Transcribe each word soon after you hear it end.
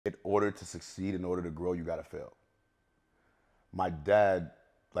In order to succeed, in order to grow, you gotta fail. My dad,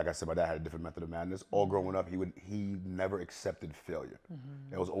 like I said, my dad had a different method of madness. All growing up, he never accepted failure.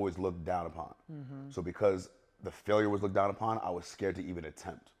 It was always looked down upon. So because the failure was looked down upon, I was scared to even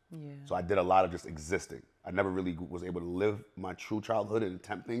attempt. Yeah. So I did a lot of just existing. I never really was able to live my true childhood and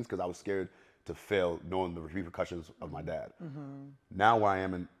attempt things because I was scared to fail, knowing the repercussions of my dad. Now where I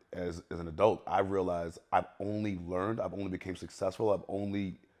am as an adult, I realize I've only learned, I've only became successful, I've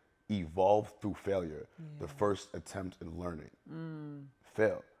only evolved through failure. The first attempt in learning.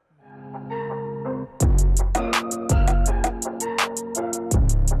 Fail.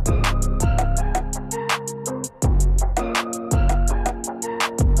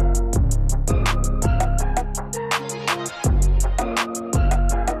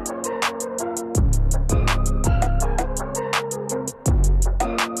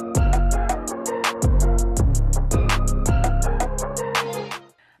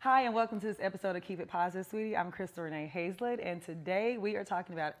 Hi, and welcome to this episode of Keep It Positive, Sweetie. I'm Renee Hayslett, and today we are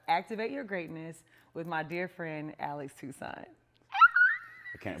talking about Activate Your Greatness with my dear friend, Alex Toussaint.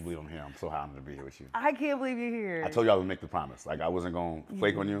 I can't believe I'm here. I'm so honored to be here with you. I can't believe you're here. I told you I would make the promise. Like, I wasn't going to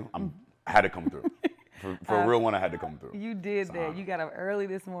flake on you. I had to come through. For a real one, I had to come through. You did that. You got up early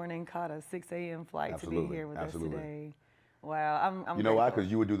this morning, caught a 6 a.m. flight to be here with us today. Wow, I'm You know why? grateful.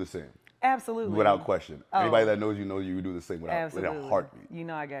 Because you would do the same. Absolutely. Without question. Anybody that knows you would do the same without a heartbeat. You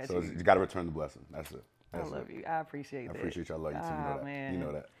know I got So you. you got to return the blessing. That's it. I love you. I appreciate that. I appreciate you. I love you too. You know that. Man. You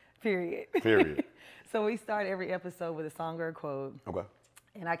know that. Period. Period. So we start every episode with a song or a quote. Okay.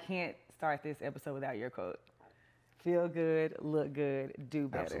 And I can't start this episode without your quote. Feel good, look good, do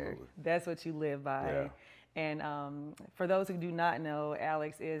better. Absolutely. That's what you live by. Yeah. And for those who do not know,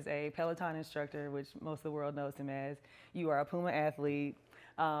 Alex is a Peloton instructor, which most of the world knows him as. You are a Puma athlete.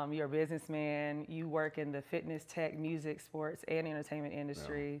 You're a businessman. You work in the fitness, tech, music, sports, and entertainment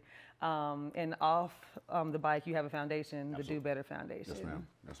industry. Yeah. And off the bike, you have a foundation, the Do Better Foundation. Yes, ma'am.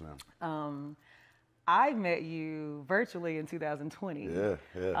 Yes, ma'am. I met you virtually in 2020.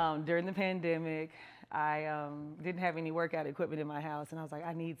 Yeah. During the pandemic, I didn't have any workout equipment in my house, and I was like,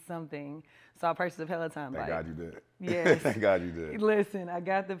 I need something. So I purchased a Peloton bike. Thank God you did. Yes. Thank God you did. Listen, I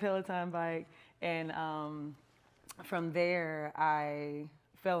got the Peloton bike, and from there, I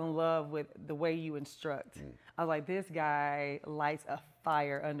fell in love with the way you instruct. I was like, this guy lights a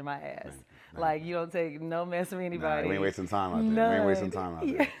fire under my ass. Like, you don't take no mess from anybody. We ain't wasting time out there. We ain't wasting time out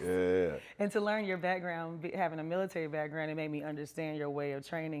there. Yeah. And to learn your background, having a military background, it made me understand your way of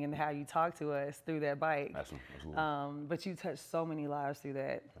training and how you talk to us through that bike. Absolutely. But you touched so many lives through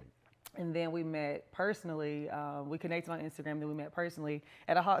that. And then we met personally. We connected on Instagram. Then we met personally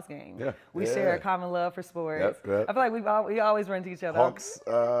at a Hawks game. Yeah. We share a common love for sports. Yep. I feel like we always run into each other. Hawks,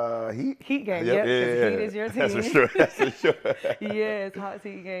 Heat game. Yep, Heat is your team. That's for sure. That's for sure. Yes, Hawks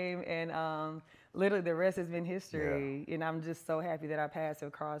Heat game, and literally the rest has been history. Yeah. And I'm just so happy that I passed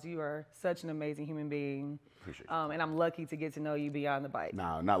across. You are such an amazing human being. Appreciate you. And I'm lucky to get to know you beyond the bike.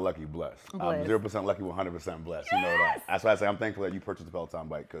 Nah, not lucky, blessed. Blessed. 0% lucky, 100% blessed. Yes! You know that. That's why I say I'm thankful that you purchased the Peloton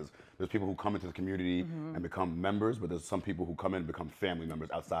bike, because there's people who come into the community and become members, but there's some people who come in and become family members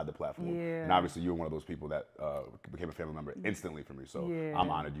outside the platform. Yeah. And obviously you're one of those people that became a family member instantly for me. So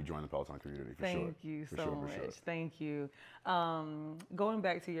I'm honored you joined the Peloton community for sure. Thank you so much. Thank you. Going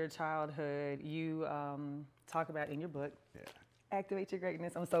back to your childhood, you talk about in your book, Activate Your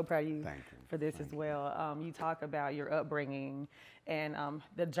Greatness. I'm so proud of you for this as well. You talk about your upbringing and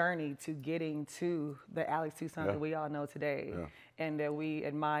the journey to getting to the Alex Toussaint that we all know today and that we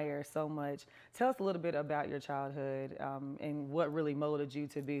admire so much. Tell us a little bit about your childhood and what really molded you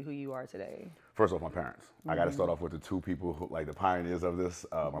to be who you are today. First off, my parents. I got to start off with the two people who, like the pioneers of this,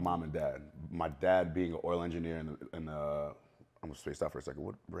 my mom and dad. My dad being an oil engineer in I'm gonna spaced out for a second.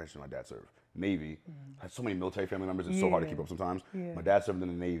 What branch did my dad serve? Navy. I had so many military family members. It's so hard to keep up sometimes. My dad served in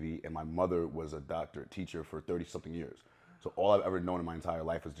the Navy, and my mother was a doctor, teacher for 30-something years. So all I've ever known in my entire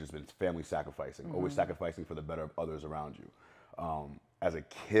life has just been family sacrificing, always sacrificing for the better of others around you. As a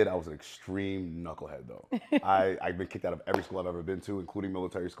kid, I was an extreme knucklehead, though. I've been kicked out of every school I've ever been to, including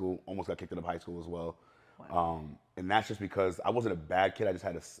military school. Almost got kicked out of high school as well. Wow. And that's just because I wasn't a bad kid. I just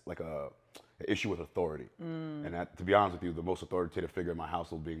had an issue with authority. And that, to be honest with you, the most authoritative figure in my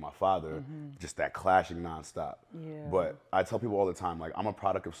household being my father, just that clashing nonstop. But I tell people all the time, like, I'm a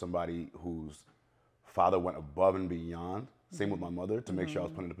product of somebody whose father went above and beyond, same with my mother, to make sure I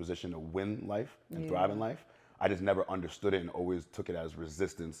was put in a position to win life and thrive in life. I just never understood it and always took it as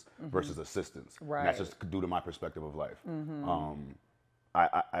resistance versus assistance. Right. And that's just due to my perspective of life.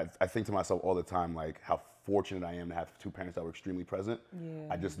 I think to myself all the time, like, how fortunate I am to have two parents that were extremely present.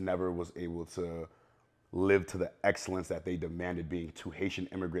 I just never was able to live to the excellence that they demanded, being two Haitian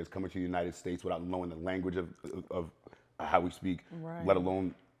immigrants coming to the United States without knowing the language of how we speak, let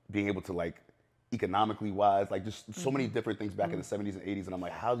alone being able to like economically wise, like just so many different things back in the 70s and 80s. And I'm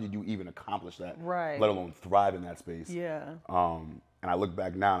like, how did you even accomplish that, let alone thrive in that space? Yeah. And I look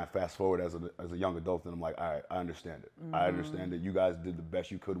back now and I fast forward as a young adult and I'm like, all right, I understand it. I understand that you guys did the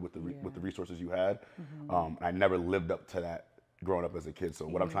best you could with the resources you had. I never lived up to that growing up as a kid. So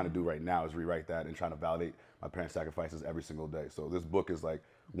what I'm trying to do right now is rewrite that and trying to validate my parents' sacrifices every single day. So this book is like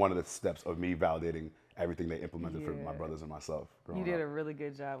one of the steps of me validating everything they implemented for my brothers and myself. You did a really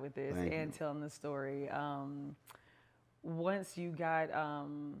good job with this and telling the story. Once you got,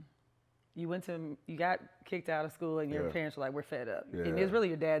 you got kicked out of school and your parents were like, we're fed up. And it was really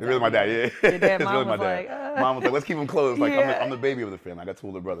your dad's. It was really my dad, Your dad, mom really was like, Mom was like, let's keep him close. Like, I'm the baby of the family. I got two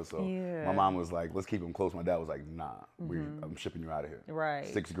older brothers, so my mom was like, let's keep him close. My dad was like, nah, I'm shipping you out of here. Right.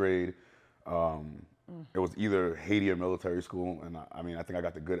 6th grade. It was either Haiti or military school, and I mean, I think I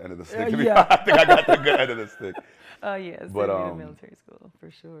got the good end of the stick. I think I got the good end of the stick. Oh yeah, but military school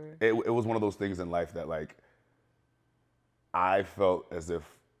for sure. It was one of those things in life that like I felt as if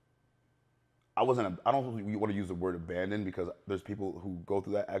I wasn't. I don't want to use the word abandoned because there's people who go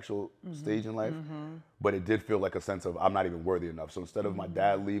through that actual stage in life, but it did feel like a sense of I'm not even worthy enough. So instead of my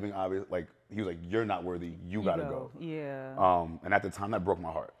dad leaving, obviously, like he was like, "You're not worthy. You gotta go." Yeah. And at the time, that broke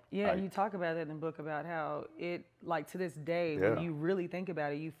my heart. Yeah, you talk about that in the book about how it, like to this day, when you really think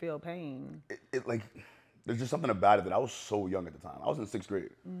about it, you feel pain. It like, there's just something about it that I was so young at the time. I was in 6th grade.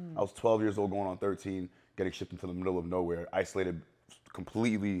 I was 12 years old, going on 13, getting shipped into the middle of nowhere, isolated,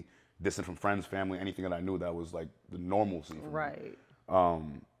 completely distant from friends, family, anything that I knew that was like the normalcy for me. So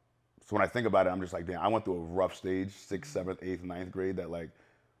when I think about it, I'm just like, damn, I went through a rough stage, 6th, 7th, 8th, 9th grade that like,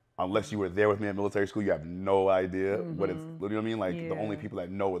 unless you were there with me at military school, you have no idea what it's, you know what I mean? Like the only people that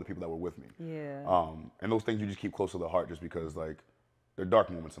know are the people that were with me. Yeah. And those things you just keep close to the heart just because like they're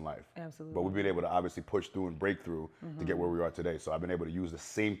dark moments in life. Absolutely. But we've been able to obviously push through and break through to get where we are today. So I've been able to use the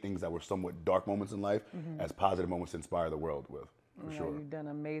same things that were somewhat dark moments in life as positive moments to inspire the world with, for sure. You've done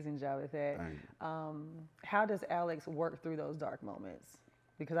an amazing job with that. How does Alex work through those dark moments?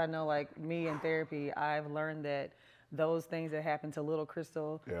 Because I know like me in therapy, I've learned that those things that happened to little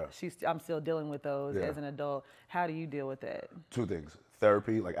Crystal, I'm still dealing with those as an adult. How do you deal with that? 2 things.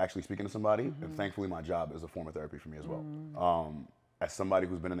 Therapy, like actually speaking to somebody, and thankfully my job is a form of therapy for me as well. As somebody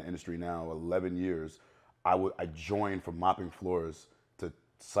who's been in the industry now 11 years, I joined from mopping floors to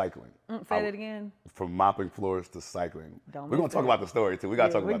cycling. Say that again. From mopping floors to cycling. We're going to talk about the story too. We got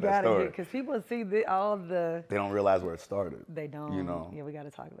to talk about that story. Because people see all of the... They don't realize where it started. They don't. You know? Yeah, we got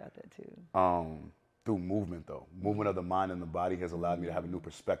to talk about that too. Through movement though. Movement of the mind and the body has allowed me to have a new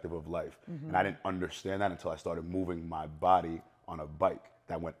perspective of life. And I didn't understand that until I started moving my body on a bike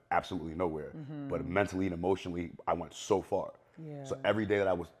that went absolutely nowhere. But mentally and emotionally, I went so far. Yeah. So every day that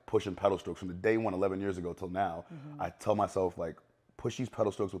I was pushing pedal strokes from the day one, 11 years ago till now, I tell myself like, push these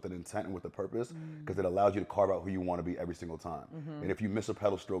pedal strokes with an intent and with a purpose because it allows you to carve out who you want to be every single time. And if you miss a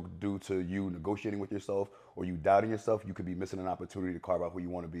pedal stroke due to you negotiating with yourself or you doubting yourself, you could be missing an opportunity to carve out who you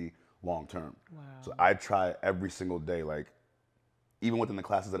want to be long term. Wow. So I try every single day, like even within the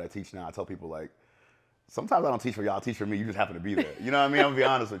classes that I teach now, I tell people like, sometimes I don't teach for y'all, I teach for me, you just happen to be there. You know what I mean? I'm gonna be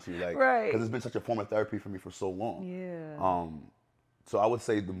honest with you. Like, because it's been such a form of therapy for me for so long. Yeah. So I would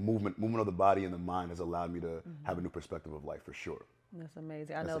say the movement of the body and the mind has allowed me to have a new perspective of life for sure. That's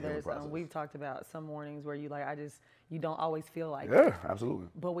amazing. I know there's, we've talked about some mornings where you like, you don't always feel like it. Yeah, absolutely.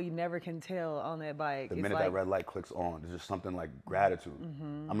 But we never can tell on that bike. The minute that red light clicks on, there's just something like gratitude.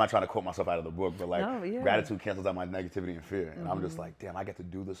 I'm not trying to quote myself out of the book, but like gratitude cancels out my negativity and fear. And I'm just like, damn, I get to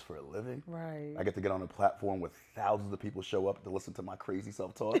do this for a living. Right. I get to get on a platform with thousands of people show up to listen to my crazy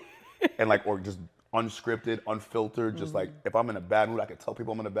self-talk. And like, or just unscripted, unfiltered, just like if I'm in a bad mood, I can tell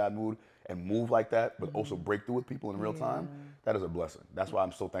people I'm in a bad mood and move like that, but also break through with people in real time. That is a blessing. That's why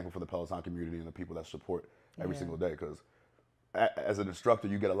I'm so thankful for the Peloton community and the people that support every single day. Because as an instructor,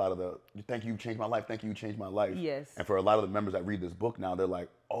 you get a lot of the, thank you, you changed my life, thank you, you changed my life. Yes. And for a lot of the members that read this book now, they're like,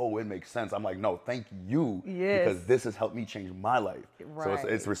 oh, it makes sense. I'm like, no, thank you, because this has helped me change my life. Right. So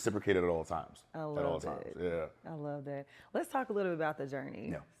it's reciprocated at all times. I love that. Yeah. I love that. Let's talk a little bit about the journey.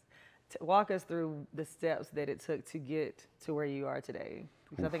 Yeah. Walk us through the steps that it took to get to where you are today,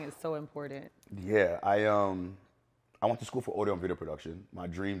 because I think it's so important. Yeah, I went to school for audio and video production. My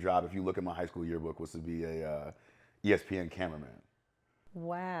dream job, if you look at my high school yearbook, was to be a ESPN cameraman.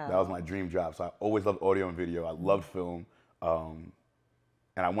 Wow. That was my dream job. So I always loved audio and video. I loved film. And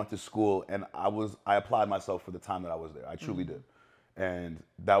I went to school and I applied myself for the time that I was there. I truly did. And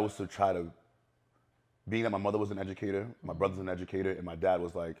that was to try to being that my mother was an educator, my brother's an educator, and my dad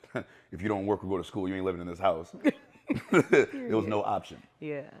was like, if you don't work or go to school, you ain't living in this house. There was no option.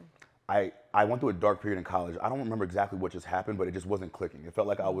 Yeah. I went through a dark period in college. I don't remember exactly what just happened, but it just wasn't clicking. It felt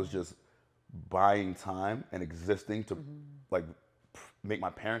like I was just buying time and existing to like make my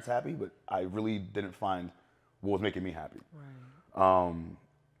parents happy, but I really didn't find what was making me happy. Right.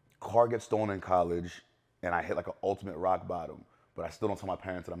 Car gets stolen in college, and I hit like an ultimate rock bottom, but I still don't tell my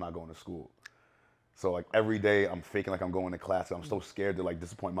parents that I'm not going to school. So like every day I'm faking like I'm going to class. I'm so scared to like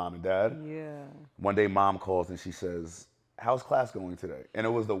disappoint mom and dad. Yeah. One day mom calls and she says, "How's class going today?" And it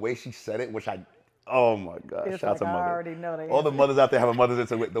was the way she said it, which oh my God, it's shout out like to mother. I already know that. All the mothers out there have a mother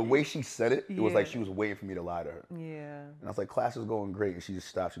that's the way she said it, it was like she was waiting for me to lie to her. Yeah. And I was like, class is going great. And she just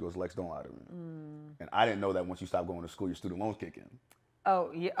stopped. She goes, "Lex, don't lie to me." And I didn't know that once you stop going to school, your student loans kick in.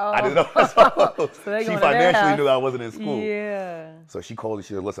 Oh, yeah. Oh. I didn't know. So she financially knew that I wasn't in school. Yeah. So she called and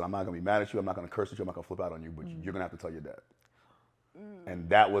she said, "Listen, I'm not going to be mad at you. I'm not going to curse at you. I'm not going to flip out on you, but you're going to have to tell your dad." And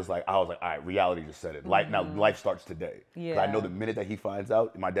that was like, I was like, all right, reality just said it. Now life starts today. Yeah. I know the minute that he finds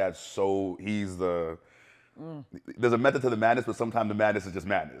out, my dad's he's there's a method to the madness, but sometimes the madness is just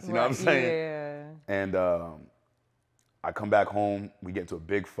madness. You know what I'm saying? Yeah. And I come back home, we get into a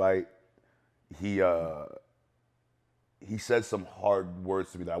big fight. He said some hard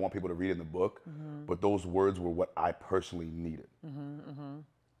words to me that I want people to read in the book, but those words were what I personally needed.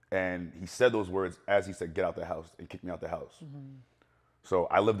 And he said those words as he said, "Get out the house," and kicked me out the house. So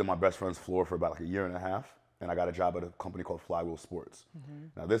I lived on my best friend's floor for about like a year and a half, and I got a job at a company called Flywheel Sports.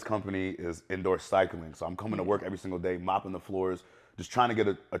 Now this company is indoor cycling, so I'm coming to work every single day, mopping the floors, just trying to get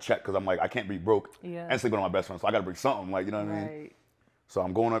a check because I'm like, I can't be broke and sleeping on my best friend, so I got to bring something, like, you know what I mean? So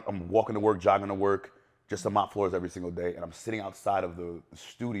I'm walking to work, jogging to work, just to mop floors every single day, and I'm sitting outside of the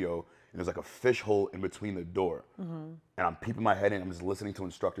studio, and there's like a fish hole in between the door. And I'm peeping my head in, I'm just listening to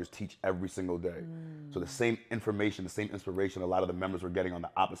instructors teach every single day. So the same information, the same inspiration a lot of the members were getting on the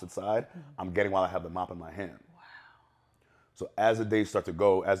opposite side, I'm getting while I have the mop in my hand. Wow. So as the days start to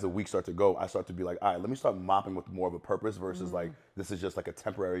go, as the weeks start to go, I start to be like, all right, let me start mopping with more of a purpose versus like, this is just like a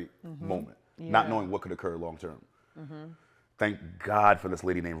temporary moment, not knowing what could occur long term. Thank God for this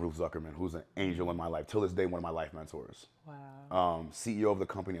lady named Ruth Zuckerman, who's an angel in my life. Till this day, one of my life mentors. Wow. CEO of the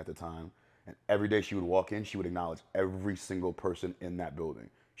company at the time. And every day she would walk in, she would acknowledge every single person in that building.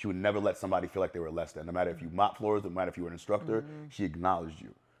 She would never let somebody feel like they were less than. No matter if you mop floors, no matter if you were an instructor, she acknowledged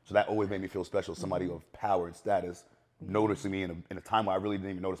you. So that always made me feel special. Somebody of power and status noticing me in a time where I really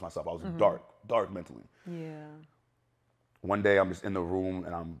didn't even notice myself. I was dark mentally. Yeah. One day I'm just in the room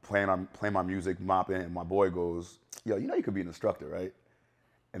and I'm playing my music, mopping, and my boy goes, "Yo, you know you could be an instructor, right?"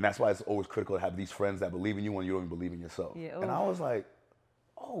 And that's why it's always critical to have these friends that believe in you when you don't even believe in yourself. Yeah, and I was like,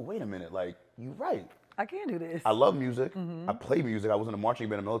 oh, wait a minute, like, you're right. I can do this. I love music. I play music. I was in a marching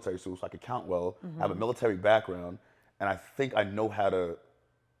band in military school, so I could count well. I have a military background, and I think I know how to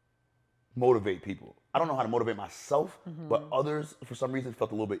motivate people. I don't know how to motivate myself, but others, for some reason,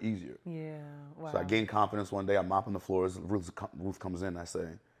 felt a little bit easier. Yeah, wow. So I gained confidence one day. I'm mopping the floors. Ruth comes in, and I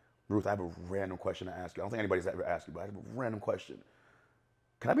say, "Ruth, I have a random question to ask you. I don't think anybody's ever asked you, but I have a random question.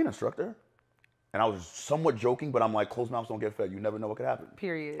 Can I be an instructor?" And I was somewhat joking, but I'm like, closed mouths don't get fed. You never know what could happen.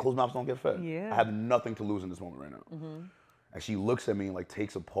 Period. Closed mouths don't get fed. Yeah. I have nothing to lose in this moment right now. And she looks at me and like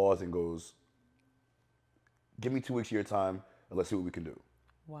takes a pause and goes, "Give me 2 weeks of your time and let's see what we can do."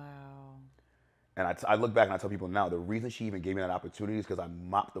 Wow. And I look back and I tell people now, the reason she even gave me that opportunity is because I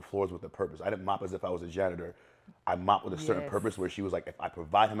mopped the floors with a purpose. I didn't mop as if I was a janitor. I mopped with a certain purpose where she was like, if I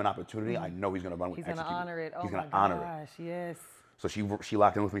provide him an opportunity, I know he's going to run with it. He's going to honor it. He's going to honor it. Yes. So she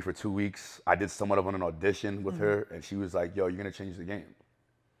locked in with me for 2 weeks. I did somewhat of an audition with her, and she was like, "Yo, you're going to change the game."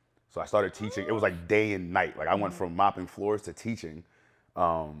 So I started teaching. It was like day and night. Like I went from mopping floors to teaching.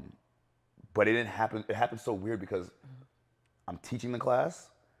 But it didn't happen. It happened so weird because I'm teaching the class.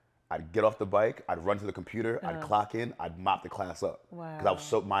 I'd get off the bike, I'd run to the computer, I'd clock in, I'd mop the class up. Wow.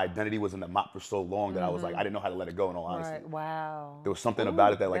 Because my identity was in the mop for so long that I was like, I didn't know how to let it go in all honesty. Right. Wow. There was something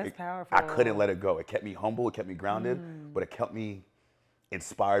about it that like, I couldn't let it go. It kept me humble, it kept me grounded, but it kept me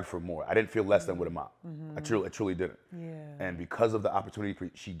inspired for more. I didn't feel less than with a mop. I truly didn't. Yeah. And because of the opportunity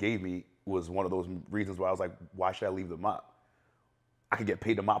she gave me was one of those reasons where I was like, why should I leave the mop? I could get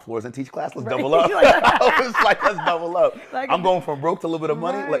paid to mop floors and teach class. Let's double up. I was like, let's double up. Like, I'm going from broke to a little bit of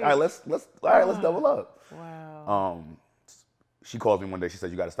money. Like, all right, let's double up. Wow. She calls me one day. She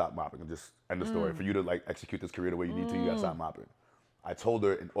said, "You got to stop mopping." And just end the story. For you to like execute this career the way you need to, you got to stop mopping. I told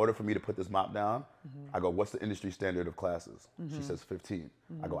her, in order for me to put this mop down, I go, "What's the industry standard of classes?" She says 15.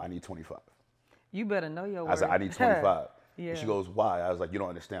 I go, "I need 25." You better know your worth. I said, "I need 25." Yeah. And she goes, "Why?" I was like, "You don't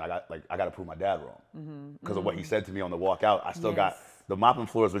understand. I got to prove my dad wrong because of what he said to me on the walk out. I still got The mopping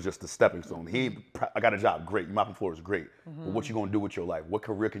floors was just the stepping stone. I got a job, great. You mopping floors, great. But what you gonna do with your life? What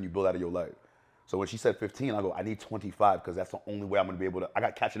career can you build out of your life? So when she said 15, I go, I need 25 because that's the only way I'm gonna be able to. I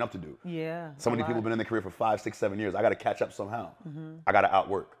got catching up to do. Yeah. So many people have been in their career for 5, 6, 7 years. I got to catch up somehow. I got to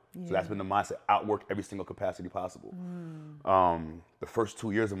outwork. Yeah. So that's been the mindset: outwork every single capacity possible. The first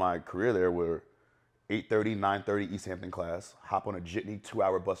 2 years of my career there were 8:30, 9:30 East Hampton class. Hop on a jitney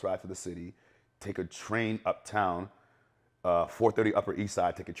 2-hour bus ride to the city. Take a train uptown. 4:30 Upper East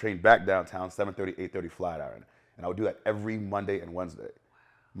Side. Take a train back downtown. 7:30, 8:30 Flatiron. And I would do that every Monday and Wednesday.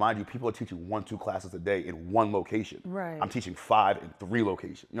 Mind you, people are teaching 1, 2 classes a day in one location. Right. I'm teaching 5 in 3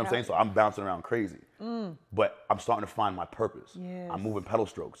 locations. You know what I'm saying? So I'm bouncing around crazy. But I'm starting to find my purpose. Yes. I'm moving pedal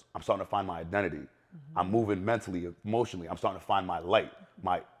strokes. I'm starting to find my identity. I'm moving mentally, emotionally. I'm starting to find my light,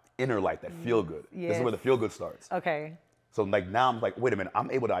 my inner light, that feel good. This is where the feel good starts. Okay. So like now I'm like, wait a minute, I'm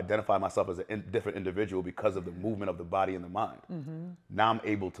able to identify myself as a different individual because of the movement of the body and the mind. Now I'm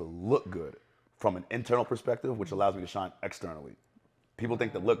able to look good from an internal perspective, which allows me to shine externally. People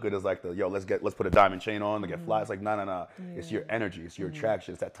think that look good is like let's put a diamond chain on to get fly. It's like, no. Yeah. It's your energy, it's your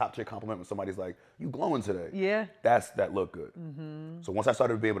attraction. It's that top tier compliment when somebody's like, you glowing today. Yeah. That's that look good. So once I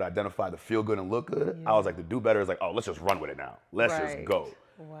started to be able to identify the feel good and look good, I was like, the do better is like, oh, let's just run with it now. Let's just go.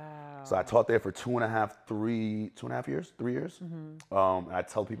 Wow. So I taught there for 2.5 years, 3 years. And I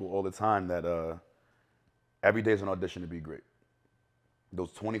tell people all the time that every day is an audition to be great.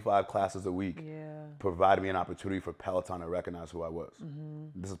 Those 25 classes a week provided me an opportunity for Peloton to recognize who I was.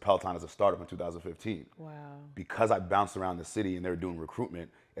 This is Peloton as a startup in 2015. Wow. Because I bounced around the city and they were doing recruitment,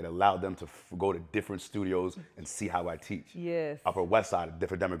 it allowed them to go to different studios and see how I teach. Yes. Upper West Side, a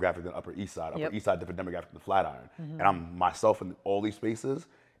different demographic than Upper East Side. Upper East Side, different demographic than Flatiron. And I'm myself in all these spaces,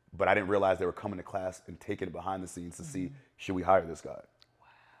 but I didn't realize they were coming to class and taking it behind the scenes to see, should we hire this guy? Wow.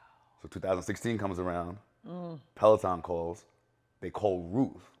 So 2016 comes around, Peloton calls. They call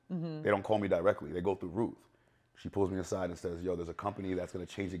Ruth. They don't call me directly. They go through Ruth. She pulls me aside and says, yo, there's a company that's going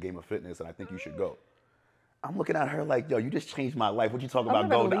to change the game of fitness, and I think you should go. I'm looking at her like, yo, you just changed my life. What you talking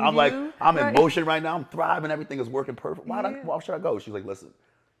about going? I'm like, I'm in motion right now. I'm thriving. Everything is working perfect. Why should I go? She's like, listen,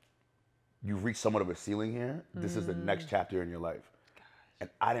 you've reached somewhat of a ceiling here. This is the next chapter in your life. And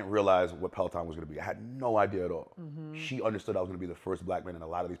I didn't realize what Peloton was going to be. I had no idea at all. She understood I was going to be the first black man in a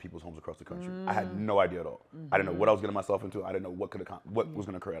lot of these people's homes across the country. I had no idea at all. I didn't know what I was getting myself into. I didn't know what was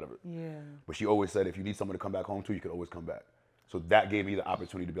going to occur out of it. Yeah. But she always said, if you need someone to come back home to, you could always come back. So that gave me the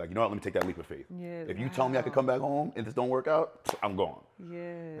opportunity to be like, you know what, let me take that leap of faith. Yes, if you tell me I could come back home and this don't work out, I'm gone.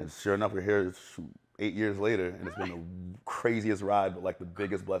 Yes. And sure enough, we're here 8 years later, and it's been the craziest ride, but like the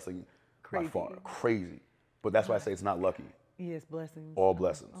biggest blessing by far. Crazy. But that's why I say it's not lucky. Yes, blessings. All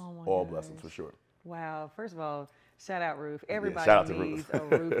blessings. All blessings for sure. Wow. First of all, shout out Ruth. Everybody needs a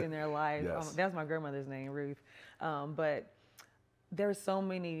Ruth in their life. Yes. That was my grandmother's name, Ruth. But there's so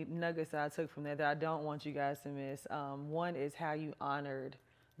many nuggets that I took from that I don't want you guys to miss. One is how you honored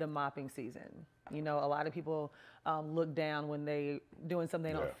the mopping season. You know, a lot of people look down when they doing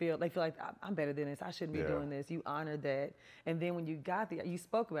something they feel like I'm better than this. I shouldn't be doing this. You honored that. And then when you got there, you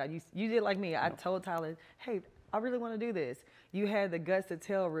spoke about it. You did like me. I told Tyler, hey, I really want to do this. You had the guts to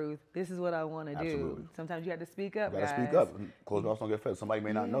tell Ruth, this is what I want to do. Sometimes you have to speak up, guys. You got to speak up. Closed doors don't get fed. Somebody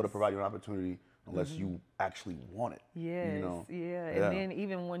may not know to provide you an opportunity unless you actually want it. Yes, you know? And then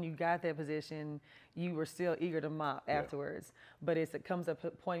even when you got that position, you were still eager to mop afterwards. But it comes up a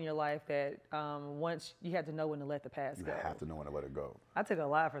point in your life that once you have to know when to let the past go. You have to know when to let it go. I took a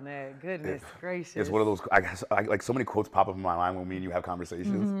lot from that. Goodness gracious. It's one of those, I like so many quotes pop up in my mind when me and you have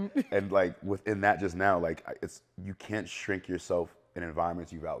conversations. And like within that just now, like you can't shrink yourself in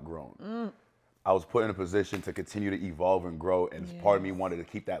environments you've outgrown. I was put in a position to continue to evolve and grow, and part of me wanted to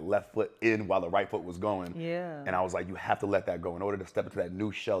keep that left foot in while the right foot was going. Yeah. And I was like, you have to let that go. In order to step into that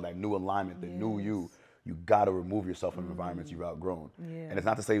new shell, that new alignment, the new you got to remove yourself from environments you've outgrown. And it's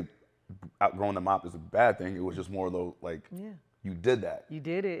not to say outgrowing the mop is a bad thing. It was just more though, like, you did that. You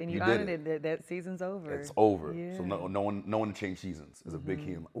did it, and you honored it. That season's over. It's over. Yeah. So no one to change seasons is a big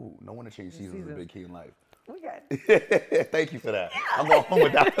key in life. Ooh, no one to change seasons is a big key in life. We got it. Thank you for that. I'm going home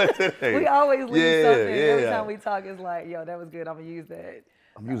with that one today. We always leave something. Every time we talk, it's like, yo, that was good. I'm going to use that.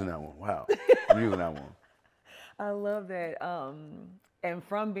 I'm using that one. Wow. I'm using that one. I love that. And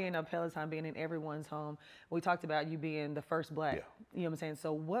from being a Peloton, being in everyone's home, we talked about you being the first black. You know what I'm saying?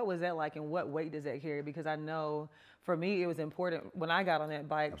 So what was that like, and what weight does that carry? Because I know for me, it was important when I got on that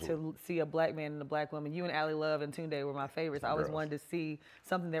bike to see a black man and a black woman. You and Allie Love and Tunde were my favorites. I always wanted to see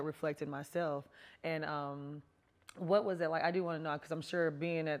something that reflected myself. And what was that like? I do want to know, because I'm sure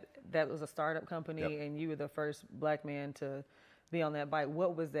being that was a startup company and you were the first black man to be on that bike.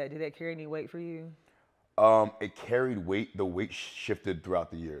 What was that? Did that carry any weight for you? It carried weight. The weight shifted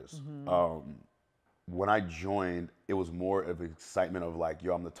throughout the years. When I joined, it was more of excitement of like,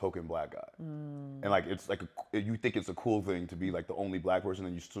 yo, I'm the token black guy. And like, it's like, you think it's a cool thing to be like the only black person,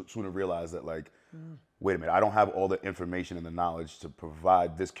 and you sooner realize that like, wait a minute, I don't have all the information and the knowledge to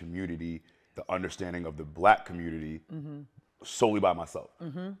provide this community the understanding of the black community solely by myself.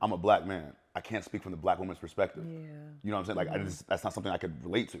 I'm a black man. I can't speak from the black woman's perspective. Yeah. You know what I'm saying? Like, that's not something I could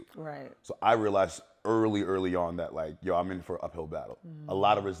relate to. Right. So I realized early on that like, yo, I'm in for an uphill battle. A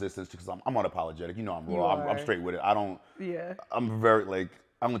lot of resistance because I'm unapologetic. You know, I'm raw. I'm straight with it. I don't. Yeah. I'm very like,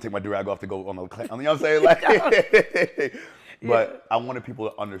 I'm gonna take my durag off to go on the. You know what I'm saying? Like, but I wanted people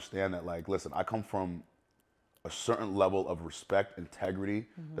to understand that like, listen, I come from a certain level of respect, integrity.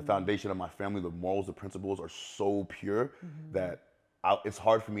 The foundation of my family, the morals, the principles are so pure that it's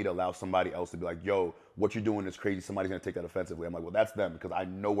hard for me to allow somebody else to be like, yo, what you're doing is crazy. Somebody's gonna take that offensively. I'm like, well, that's them because I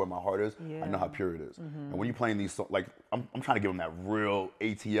know where my heart is. I know how pure it is. And when you're playing these songs, like, I'm trying to give them that real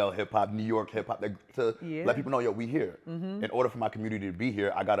ATL hip hop, New York hip hop, to let people know, yo, we here. In order for my community to be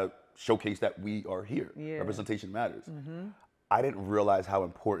here, I gotta showcase that we are here. Representation matters. I didn't realize how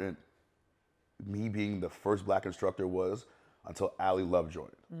important me being the first black instructor was until Allie Love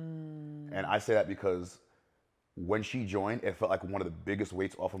joined. And I say that because when she joined, it felt like one of the biggest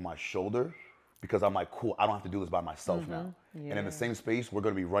weights off of my shoulder because I'm like, cool, I don't have to do this by myself now. And in the same space, we're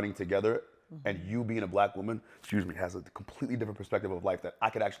gonna be running together, and you being a black woman, has a completely different perspective of life that I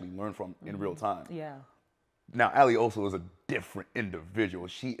could actually learn from in real time. Yeah. Now, Allie also is a different individual.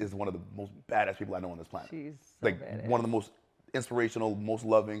 She is one of the most badass people I know on this planet. She's so like badass. One of the most inspirational, most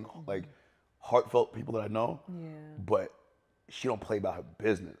loving, like heartfelt people that I know. But she don't play about her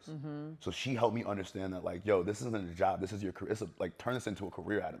business. So she helped me understand that like, yo, this isn't a job, this is your career. Like, turn this into a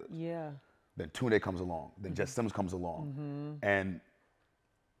career out of this. Yeah. Then Toussaint comes along, then Jess Sims comes along. And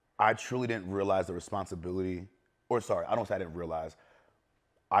I truly didn't realize the responsibility, or sorry, I don't say I didn't realize.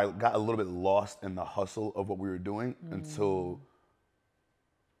 I got a little bit lost in the hustle of what we were doing until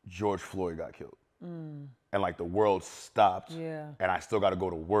George Floyd got killed. And like the world stopped, and I still got to go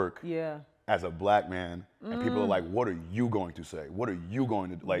to work. As a black man, and people are like, what are you going to say? What are you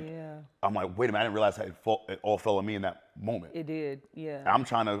going to do? Like, I'm like, wait a minute, I didn't realize how it all fell on me in that moment. It did, yeah. And I'm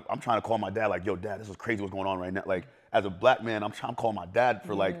trying to call my dad, like, yo, dad, this is crazy what's going on right now. Like, as a black man, I'm calling my dad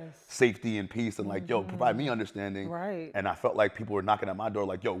for like safety and peace and like, yo, provide me understanding. Right. And I felt like people were knocking at my door,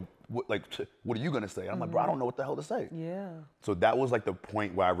 like, yo, what are you gonna say? And I'm like, bro, I don't know what the hell to say. Yeah. So that was like the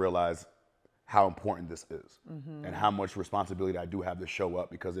point where I realized how important this is and how much responsibility I do have to show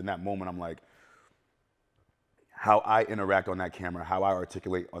up, because in that moment I'm like, how I interact on that camera, how I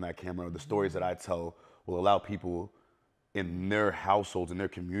articulate on that camera, the stories that I tell will allow people in their households, in their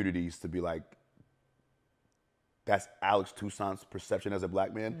communities to be like, that's Alex Toussaint's perception as a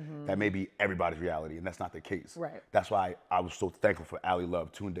black man. That may be everybody's reality, and that's not the case. Right. That's why I was so thankful for Allie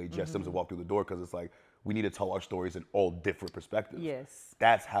Love, Toussaint, Jess Sims to walk through the door, because it's like, we need to tell our stories in all different perspectives. Yes.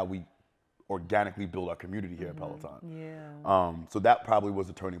 That's how we organically build our community here at Peloton. Yeah. So that probably was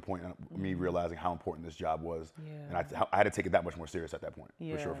the turning point in me realizing how important this job was. And I had to take it that much more serious at that point,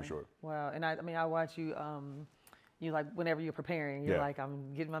 for sure. Wow. And I mean, I watch you, you like, whenever you're preparing, you're like,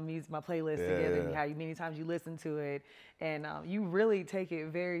 I'm getting my music, my playlist together, and how many times you listen to it. And you really take it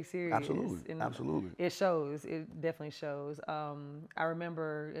very serious. Absolutely, and absolutely. It shows, it definitely shows. I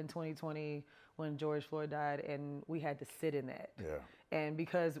remember in 2020 when George Floyd died, and we had to sit in that. Yeah. And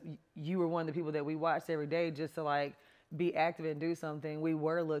because you were one of the people that we watched every day just to like be active and do something, we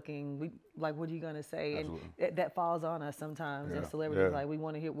were looking, like, what are you gonna say? Absolutely. And that falls on us sometimes as celebrities. Like, we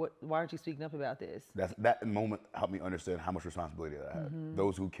want to hear, why aren't you speaking up about this? That moment helped me understand how much responsibility that I had.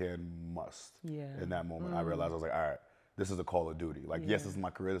 Those who can must. In that moment, I realized, I was like, all right, this is a call of duty. Like, yes, this is my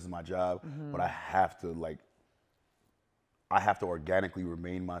career, this is my job, but I have to organically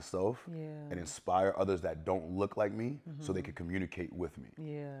remain myself and inspire others that don't look like me so they can communicate with me.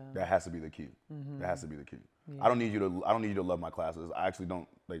 That has to be the key. That has to be the key. I don't need you to love my classes. I actually don't.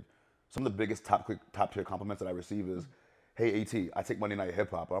 Like, some of the biggest top tier compliments that I receive is, hey, AT, I take Monday Night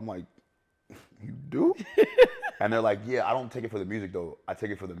Hip Hop. I'm like, you do? And they're like, yeah, I don't take it for the music though. I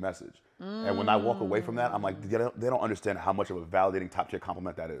take it for the message. And when I walk away from that, I'm like, they don't understand how much of a validating top tier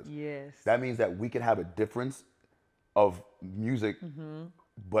compliment that is. Yes. That means that we can have a difference of music,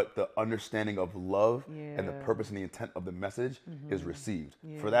 but the understanding of love and the purpose and the intent of the message is received.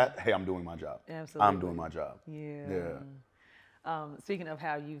 For that, hey, I'm doing my job. Absolutely. I'm doing my job. Speaking of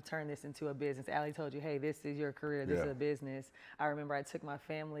how you've turned this into a business, Allie told you, hey, this is your career, this is a business. I remember I took my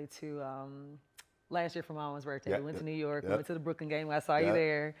family to last year for Mama's birthday. We went to New York. We went to the Brooklyn game. I saw you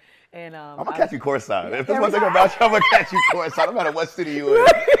there. And I'm going to catch you courtside. If there's one thing about you, I'm going to catch you courtside. No matter what city you in.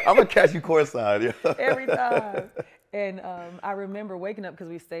 I'm going to catch you courtside. Every time. And I remember waking up because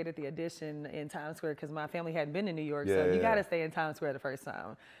we stayed at the Addition in Times Square because my family hadn't been in New York. So you got to stay in Times Square the first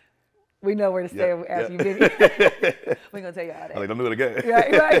time. We know where to stay after you've been here. We're going to tell you all that. I'm like, don't do it again.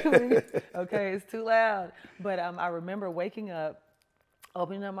 Right. Okay, it's too loud. But I remember waking up,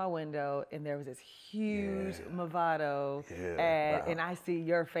 opening up my window, and there was this huge Movado ad, and I see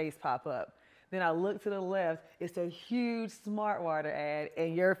your face pop up. Then I look to the left, it's a huge Smart Water ad,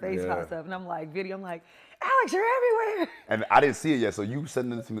 and your face pops up. And I'm like, Alex, you're everywhere. And I didn't see it yet, so you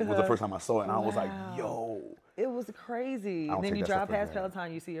sending it to me was the first time I saw it, and I was like, yo. It was crazy. And then you drive past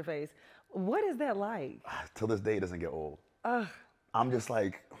Peloton, you see your face. What is that like? Till this day, it doesn't get old. I'm just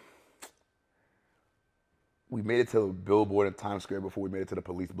like, we made it to a billboard in Times Square before we made it to the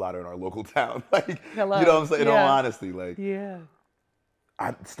police blotter in our local town. Like, you know what I'm saying? In all honesty, like,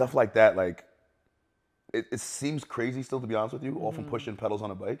 stuff like that, like, it seems crazy still, to be honest with you, all from pushing pedals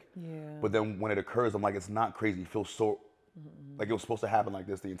on a bike. But then when it occurs, I'm like, it's not crazy. It feels so, like it was supposed to happen like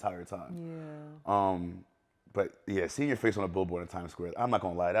this the entire time. But yeah, seeing your face on a billboard in Times Square, I'm not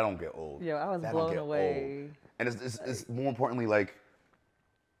gonna lie, that don't get old. Yeah, I was blown away. And it's more importantly, like,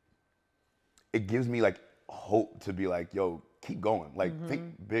 it gives me like hope to be like, yo, keep going. Like,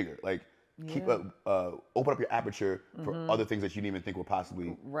 think bigger. Like, keep open up your aperture for other things that you didn't even think were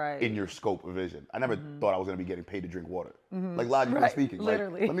possibly in your scope of vision. I never thought I was gonna be getting paid to drink water. Like, logically speaking.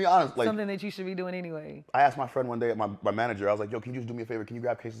 Literally. Like, let me be honest. Like, something that you should be doing anyway. I asked my friend one day, my manager, I was like, yo, can you just do me a favor? Can you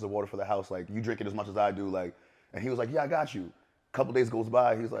grab cases of water for the house? Like, you drink it as much as I do. Like, and he was like, yeah, I got you. A couple days goes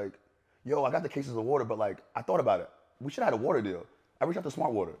by, he's like, yo, I got the cases of water, but like, I thought about it. We should have had a water deal. I reached out to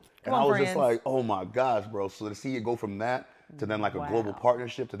Smart Water. And I was just like, oh my gosh, bro. So to see it go from that to then like a global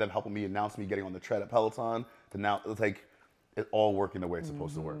partnership, to then helping me announce me getting on the tread at Peloton, to now it's like, it's all working the way it's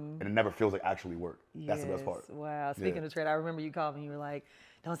supposed to work. And it never feels like actually work. That's the best part. Wow. Speaking of tread, I remember you called me and you were like,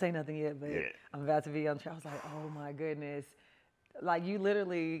 don't say nothing yet, but I'm about to be on tread. I was like, oh my goodness. Like, you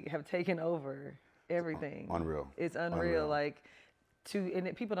literally have taken over everything. Unreal. It's unreal. Like,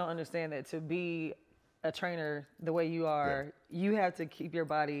 people don't understand that to be a trainer the way you are, you have to keep your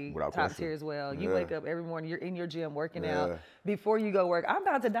body top tier as well. You wake up every morning, you're in your gym working out. Before you go work, I'm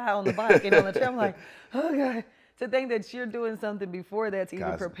about to die on the bike and on the trail. I'm like, oh God. To think that you're doing something before that to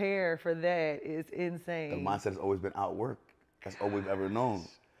even prepare for that is insane. The mindset has always been outwork. That's all we've ever known.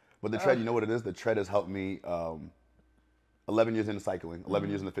 But the tread, you know what it is? The tread has helped me 11 years into cycling, 11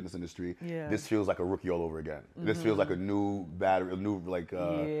 years in the fitness industry. This feels like a rookie all over again. This feels like a new battery, a new like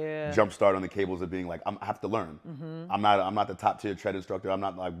jump start on the cables of being like, I have to learn. I'm not the top tier tread instructor.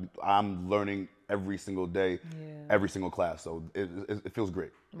 I'm learning every single day, every single class. So it feels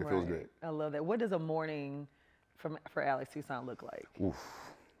great. It feels great. I love that. What does a morning for Alex Toussaint look like? Oof.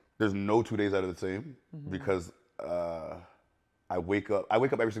 There's no 2 days that are the same because I wake up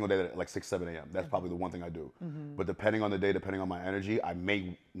every single day at like 6, 7 a.m. That's probably the one thing I do. But depending on the day, depending on my energy, I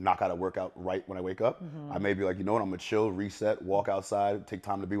may knock out a workout right when I wake up. I may be like, you know what, I'm gonna chill, reset, walk outside, take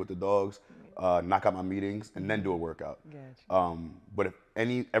time to be with the dogs, knock out my meetings, and then do a workout. But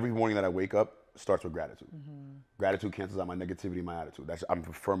every morning that I wake up starts with gratitude. Gratitude cancels out my negativity, my attitude. I'm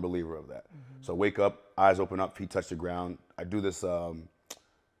a firm believer of that. So wake up, eyes open up, feet touch the ground. I do this.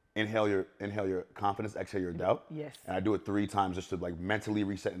 Inhale your confidence, exhale your doubt. Yes. And I do it 3 times just to like mentally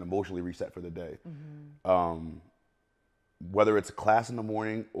reset and emotionally reset for the day. Whether it's a class in the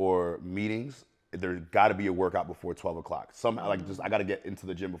morning or meetings, there's got to be a workout before 12 o'clock. Somehow, like, I got to get into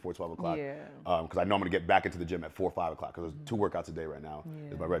the gym before 12 o'clock. Because I know I'm going to get back into the gym at 4 or 5 o'clock because there's 2 workouts a day right now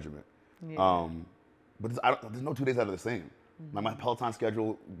is my regiment. But there's no 2 days that are the same. Like, my Peloton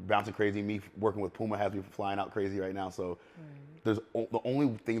schedule bouncing crazy. Me working with Peña has me flying out crazy right now. So the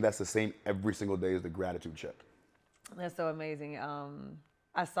only thing that's the same every single day is the gratitude check. That's so amazing.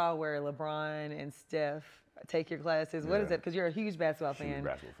 I saw where LeBron and Steph take your classes. What is it? Because you're a huge basketball fan. Huge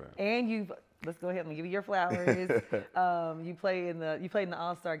basketball fan. And let's go ahead and give you your flowers. You played in the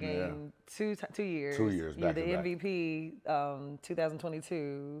All-Star game 2 years. 2 years. You're the MVP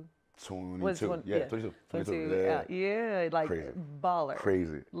 2022. 22. Yeah, 22. 22. Yeah, like crazy. Baller.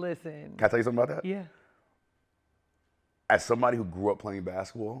 Crazy. Listen. Can I tell you something about that? Yeah. As somebody who grew up playing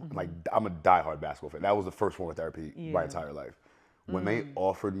basketball, like, I'm a diehard basketball fan. That was the first form of therapy my entire life. When they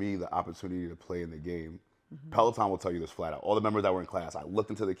offered me the opportunity to play in the game, Peloton will tell you this flat out. All the members that were in class, I looked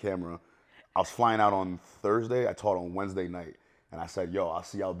into the camera. I was flying out on Thursday. I taught on Wednesday night. And I said, yo, I'll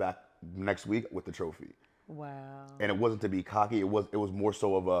see y'all back next week with the trophy. Wow. And it wasn't to be cocky. It was more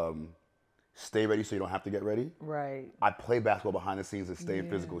so of, stay ready so you don't have to get ready. Right. I play basketball behind the scenes and stay in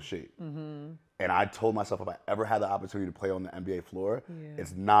physical shape. And I told myself if I ever had the opportunity to play on the NBA floor,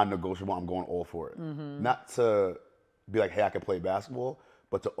 it's non-negotiable. I'm going all for it. Not to be like, hey, I can play basketball,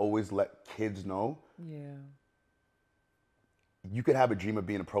 but to always let kids know. You could have a dream of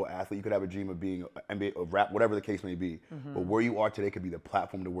being a pro athlete. You could have a dream of being an NBA, a rap, whatever the case may be. But where you are today could be the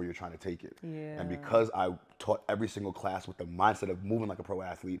platform to where you're trying to take it. And because I taught every single class with the mindset of moving like a pro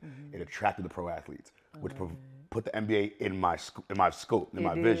athlete, it attracted the pro athletes, which put the NBA in my scope, in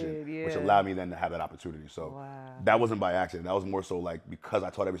my vision, which allowed me then to have that opportunity. So that wasn't by accident. That was more so like because I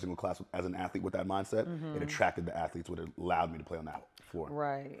taught every single class as an athlete with that mindset, it attracted the athletes, which allowed me to play on that floor.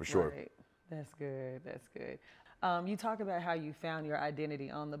 Right. For sure. Right. That's good. That's good. You talk about how you found your identity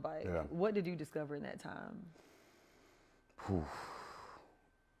on the bike. What did you discover in that time?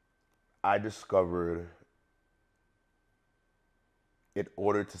 I discovered in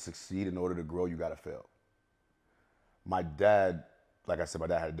order to succeed, in order to grow, you gotta fail. My dad, like I said, my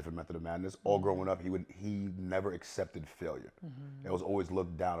dad had a different method of madness. All growing up, he never accepted failure. It was always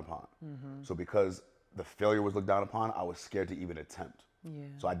looked down upon. So because the failure was looked down upon, I was scared to even attempt.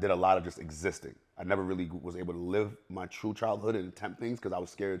 So I did a lot of just existing. I never really was able to live my true childhood and attempt things because I was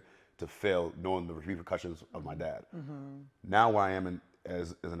scared to fail, knowing the repercussions of my dad. Now where I am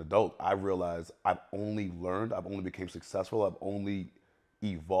as an adult, I realize I've only learned, I've only became successful, I've only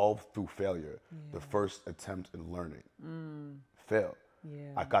evolved through failure. The first attempt in learning. Fail.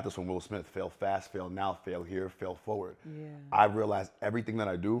 I got this from Will Smith. Fail fast, fail now, fail here, fail forward. I realized everything that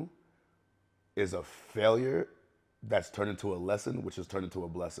I do is a failure that's turned into a lesson, which has turned into a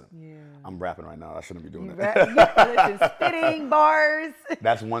blessing. I'm rapping right now. I shouldn't be doing that. Spitting bars.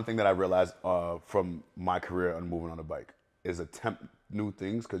 That's one thing that I realized from my career on moving on a bike is attempt new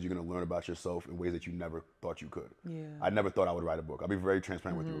things because you're going to learn about yourself in ways that you never thought you could. I never thought I would write a book. I'll be very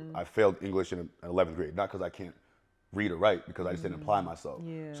transparent with you. I failed English in 11th grade, not because I can't read or write, because I just didn't apply myself.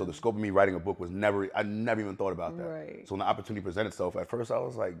 So the scope of me writing a book was I never even thought about that. So when the opportunity presented itself, at first I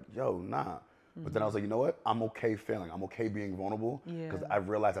was like, yo, nah. But then I was like, you know what? I'm okay failing. I'm okay being vulnerable because I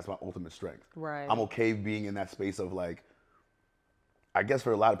realized that's my ultimate strength. I'm okay being in that space of like, I guess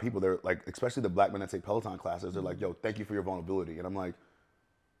for a lot of people, they're like, especially the black men that take Peloton classes, they're like, yo, thank you for your vulnerability. And I'm like,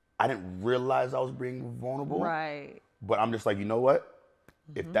 I didn't realize I was being vulnerable. But I'm just like, you know what?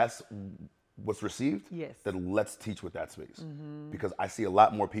 If that's what's received, then let's teach with that space. Because I see a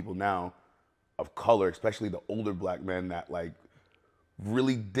lot more people now of color, especially the older black men that like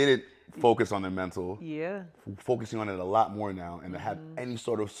really didn't focus on their mental, focusing on it a lot more now, and to have any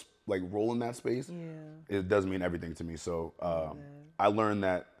sort of like role in that space, it does mean everything to me. So I learned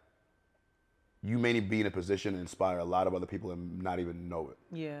that you may be in a position to inspire a lot of other people and not even know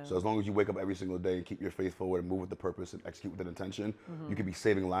it. So as long as you wake up every single day and keep your faith forward and move with the purpose and execute with an intention, you could be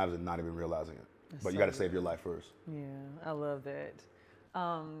saving lives and not even realizing it. But you got to save your life first. I love that.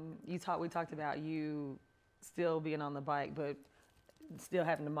 We talked about you still being on the bike, but still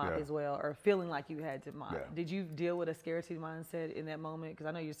having to mop as well, or feeling like you had to mop. Did you deal with a scarcity mindset in that moment? Because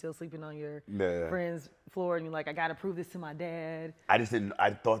I know you're still sleeping on your friend's floor and you're like, I got to prove this to my dad. I just didn't, I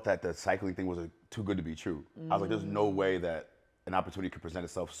thought that the cycling thing was too good to be true. I was like, there's no way that an opportunity could present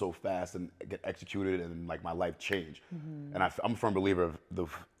itself so fast and get executed and like my life change. And I'm a firm believer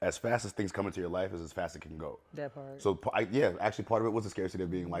of as fast as things come into your life is as fast as it can go. That part. So actually part of it was the scarcity of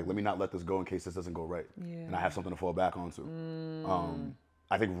being like, let me not let this go in case this doesn't go right. And I have something to fall back onto.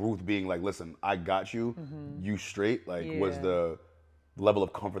 I think Ruth being like, listen, I got you, you straight, like was the level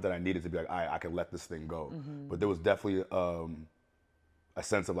of comfort that I needed to be like, I can let this thing go. But there was definitely a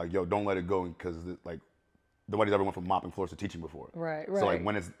sense of like, yo, don't let it go, because like nobody's ever went from mopping floors to teaching before. So like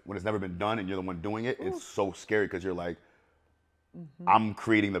when it's never been done and you're the one doing it, it's so scary because you're like, I'm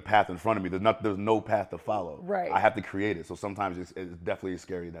creating the path in front of me. There's no path to follow. I have to create it. So sometimes it's definitely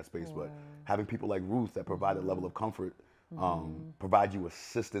scary in that space. But having people like Ruth that provide a level of comfort, provide you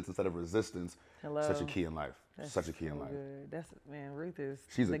assistance instead of resistance, such a key in life. Such a key in life. That's, man, Ruth is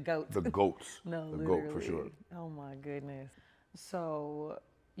She's the GOAT. The GOAT. No, the GOAT for sure. Oh my goodness. So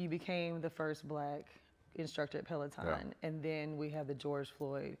you became the first black instructor at Peloton, and then we have the George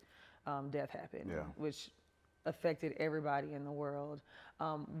Floyd death happen, which affected everybody in the world.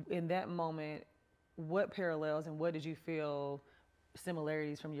 In that moment, what parallels and what did you feel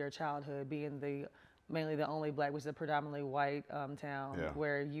similarities from your childhood, being mainly the only black, which is a predominantly white town,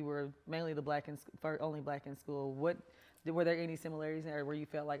 where you were mainly the only black in school? Were there any similarities there where you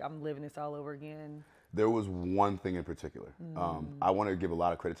felt like I'm living this all over again? There was one thing in particular. I want to give a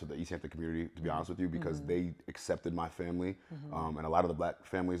lot of credit to the East Hampton community, to be honest with you, because they accepted my family and a lot of the black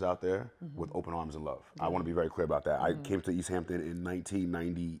families out there with open arms and love. I want to be very clear about that. I came to East Hampton in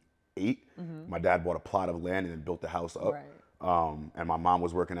 1998. 8. My dad bought a plot of land and then built the house up. And my mom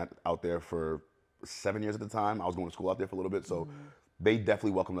was working out there for 7 years at the time. I was going to school out there for a little bit. So they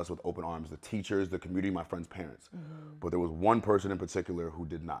definitely welcomed us with open arms, the teachers, the community, my friends' parents. But there was one person in particular who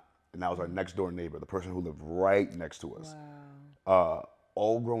did not. And that was our next door neighbor, the person who lived right next to us.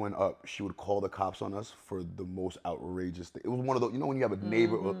 All growing up, she would call the cops on us for the most outrageous thing. It was one of those, you know when you have a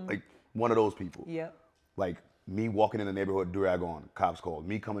neighbor, like one of those people. Like me walking in the neighborhood, durag on, cops called.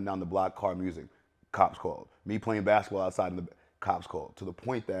 Me coming down the block, car music, cops called. Me playing basketball outside, and the cops called. To the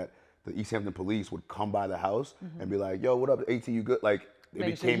point that the East Hampton police would come by the house and be like, yo, what up, AT, you good? Like,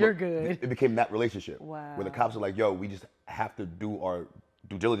 you're good. It became that relationship. Where the cops are like, yo, we just have to do our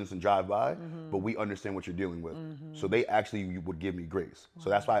due diligence and drive by, but we understand what you're dealing with. So they actually would give me grace. So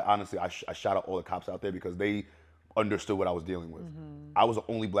that's why, honestly, I shout out all the cops out there because they understood what I was dealing with. I was the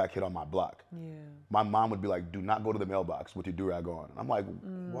only black kid on my block. My mom would be like, do not go to the mailbox with your durag on. And I'm like,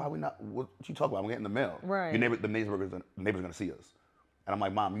 why are we not, what you talking about? I'm getting the mail. The neighbor's gonna see us. And I'm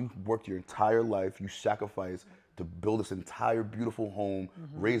like, Mom, you worked your entire life, you sacrificed to build this entire beautiful home,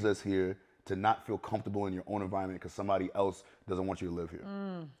 raise us here, to not feel comfortable in your own environment because somebody else doesn't want you to live here.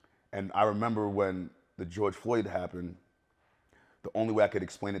 And I remember when the George Floyd happened, the only way I could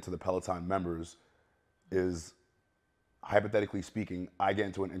explain it to the Peloton members is, hypothetically speaking, I get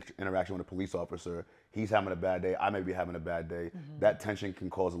into an interaction with a police officer, he's having a bad day, I may be having a bad day. That tension can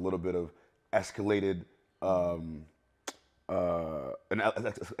cause a little bit of escalated, an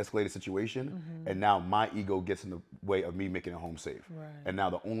escalated situation, and now my ego gets in the way of me making it home safe. And now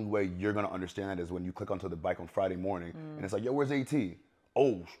the only way you're gonna understand that is when you click onto the bike on Friday morning, and it's like, yo, where's AT?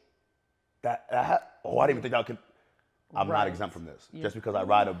 Oh, I didn't even think I could. I'm not exempt from this. Just because I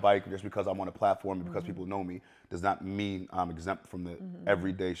ride a bike, just because I'm on a platform, and because people know me, does not mean I'm exempt from the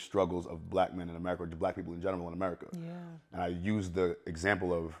everyday struggles of black men in America, or black people in general in America. And I use the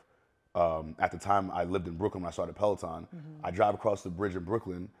example of, at the time I lived in Brooklyn when I started Peloton. I drive across the bridge in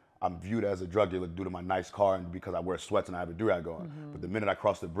Brooklyn, I'm viewed as a drug dealer due to my nice car and because I wear sweats and I have a durag on. But the minute I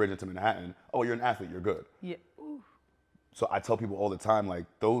cross the bridge into Manhattan, oh, you're an athlete, you're good. So I tell people all the time, like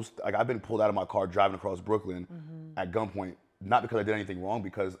I've been pulled out of my car driving across Brooklyn at gunpoint, not because I did anything wrong,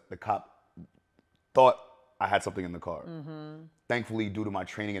 because the cop thought I had something in the car. Thankfully, due to my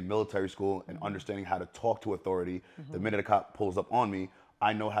training in military school and understanding how to talk to authority, the minute a cop pulls up on me,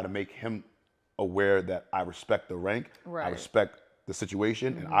 I know how to make him aware that I respect the rank, I respect the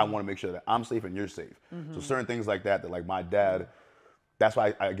situation, and I want to make sure that I'm safe and you're safe. So certain things like that like my dad, that's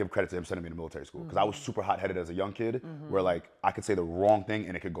why I give credit to him sending me to military school, because I was super hot-headed as a young kid, where like I could say the wrong thing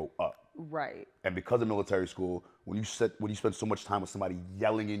and it could go up. And because of military school, when you spend so much time with somebody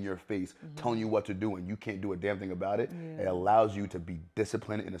yelling in your face, telling you what to do, and you can't do a damn thing about it, it allows you to be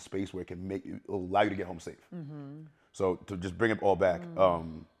disciplined in a space where it'll allow you to get home safe. So to just bring it all back,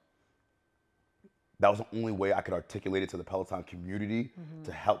 that was the only way I could articulate it to the Peloton community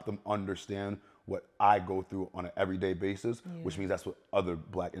to help them understand what I go through on an everyday basis, which means that's what other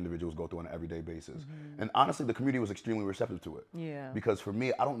black individuals go through on an everyday basis. And honestly, the community was extremely receptive to it. Because for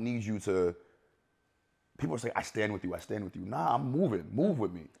me, I don't need you to, people say, I stand with you, I stand with you. Nah, I'm moving, move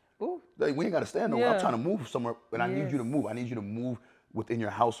with me. Like, we ain't gotta stand nowhere. I'm trying to move somewhere, and I need you to move. I need you to move within your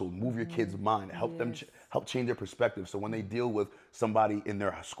household, move your kids' mind, help them help change their perspective. So when they deal with somebody in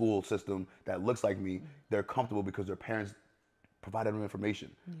their school system that looks like me, they're comfortable because their parents provided them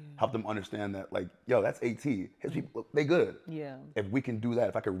information. Help them understand that, like, yo, that's AT. His people, they good. If we can do that,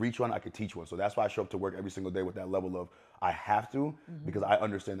 if I could reach one, I could teach one. So that's why I show up to work every single day with that level of I have to, because I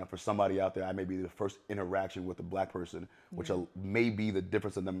understand that for somebody out there, I may be the first interaction with a black person, which may be the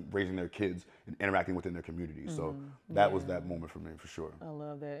difference in them raising their kids and interacting within their community. So that was that moment for me, for sure. I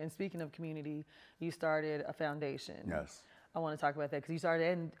love that. And speaking of community, you started a foundation. Yes. I want to talk about that because you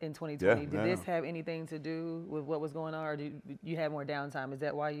started in 2020. Did this have anything to do with what was going on, or did you have more downtime? Is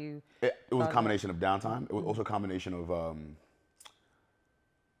that why you? It was a combination of downtime. It was also a combination of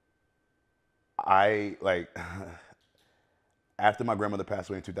after my grandmother passed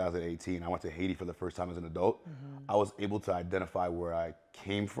away in 2018, I went to Haiti for the first time as an adult. I was able to identify where I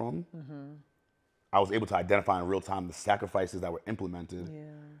came from. I was able to identify in real time the sacrifices that were implemented.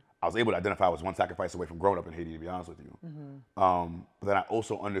 I was able to identify I was one sacrifice away from growing up in Haiti, to be honest with you. But then I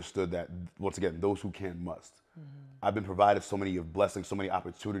also understood that, once again, those who can must. I've been provided so many of blessings, so many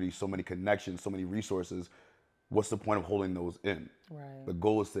opportunities, so many connections, so many resources. What's the point of holding those in? The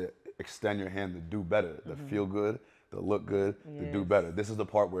goal is to extend your hand to do better, to feel good, to look good, to do better. This is the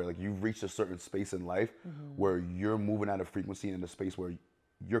part where, like, you've reached a certain space in life where you're moving at a frequency in a space where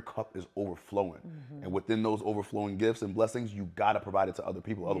your cup is overflowing. And within those overflowing gifts and blessings, you gotta provide it to other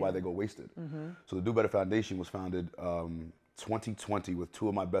people, otherwise they go wasted. So the Do Better Foundation was founded 2020 with two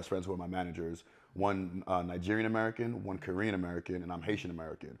of my best friends who are my managers, one Nigerian American, one Korean American, and I'm Haitian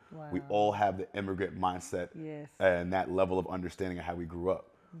American. Wow. We all have the immigrant mindset and that level of understanding of how we grew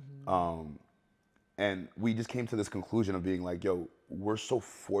up. And we just came to this conclusion of being like, yo, we're so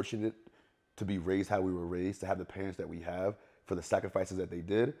fortunate to be raised how we were raised, to have the parents that we have, for the sacrifices that they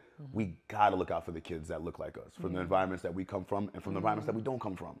did. We gotta look out for the kids that look like us, from the environments that we come from and from the environments that we don't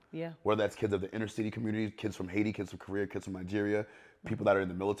come from. Whether that's kids of the inner city communities, kids from Haiti, kids from Korea, kids from Nigeria, people that are in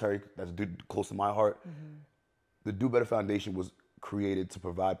the military, that's close to my heart. The Do Better Foundation was created to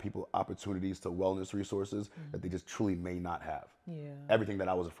provide people opportunities to wellness resources that they just truly may not have. Everything that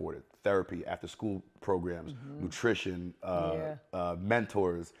I was afforded, therapy, after school programs, nutrition,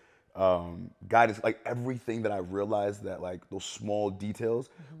 mentors, guidance, like everything that I realized that like those small details,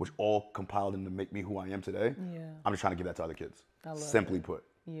 which all compiled in to make me who I am today, I'm just trying to give that to other kids. Simply put.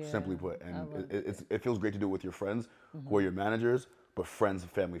 Simply put. And it feels great to do it with your friends who are your managers, but friends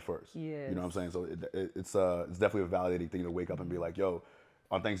and family first. You know what I'm saying? So it's definitely a validating thing to wake up and be like, yo,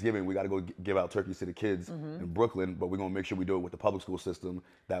 on Thanksgiving, we got to go give out turkeys to the kids in Brooklyn, but we're going to make sure we do it with the public school system.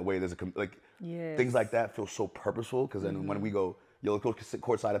 That way there's things like that feel so purposeful, because then when we go, yo, let's go sit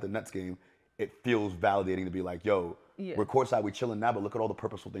courtside at the Nets game, it feels validating to be like, yo, we're courtside, we chilling now, but look at all the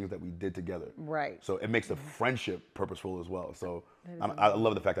purposeful things that we did together. So it makes the friendship purposeful as well. So I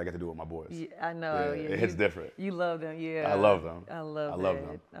love the fact that I get to do it with my boys. I know. It hits different. You love them, I love them. I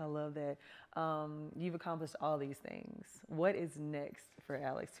love that. You've accomplished all these things. What is next for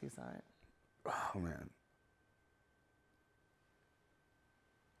Alex Toussaint? Oh, man.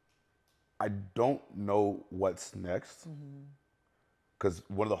 I don't know what's next. Because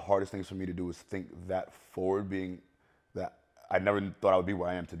one of the hardest things for me to do is think that forward, being that I never thought I would be where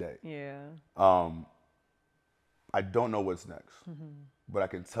I am today. I don't know what's next, but I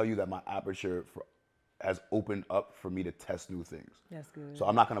can tell you that my aperture has opened up for me to test new things. That's good. So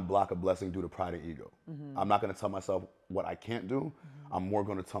I'm not going to block a blessing due to pride and ego. I'm not going to tell myself what I can't do. I'm more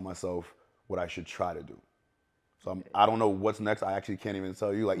going to tell myself what I should try to do. So I don't know what's next. I actually can't even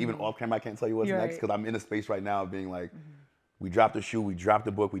tell you. Like even off camera, I can't tell you what's next, because I'm in a space right now of being like, we dropped the shoe, we dropped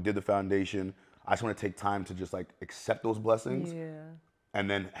the book, we did the foundation. I just want to take time to just like accept those blessings and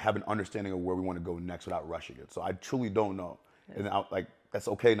then have an understanding of where we want to go next without rushing it. So I truly don't know. And that's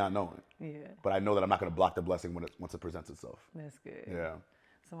okay not knowing. But I know that I'm not going to block the blessing once it presents itself. That's good.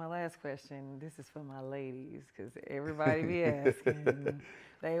 So my last question, this is for my ladies, because everybody be asking.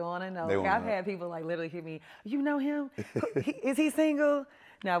 They want to know. I've had people like literally hit me, you know him? Is he single?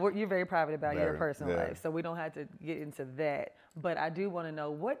 Now, you're very private about your personal life, so we don't have to get into that. But I do want to know,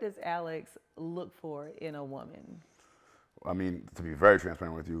 what does Alex look for in a woman? I mean, to be very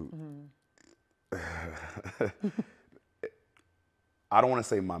transparent with you, I don't want to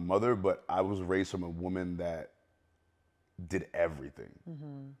say my mother, but I was raised from a woman that did everything.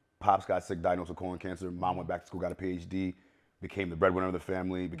 Pops got sick, diagnosed with colon cancer. Mom went back to school, got a PhD, became the breadwinner of the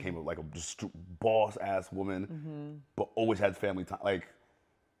family, became a just boss-ass woman, but always had family time. Like,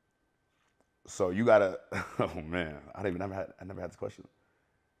 so you gotta, oh man, I never had this question.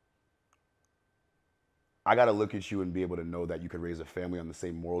 I gotta look at you and be able to know that you can raise a family on the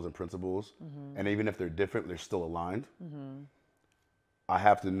same morals and principles, and even if they're different, they're still aligned. I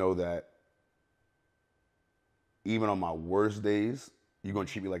have to know that even on my worst days, you're gonna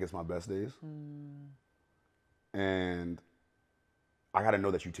treat me like it's my best days. And I gotta know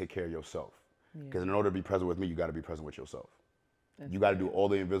that you take care of yourself. Because in order to be present with me, you gotta be present with yourself. You got to do all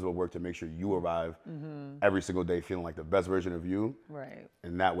the invisible work to make sure you arrive every single day feeling like the best version of you.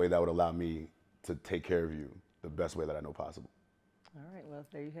 And that way, that would allow me to take care of you the best way that I know possible. All right. Well,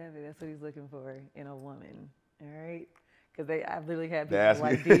 there you have it. That's what he's looking for in a woman. All right. Because I've literally had people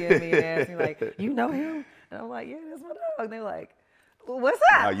like DM me and ask me like, you know him? And I'm like, yeah, that's my dog. And they're like, well, what's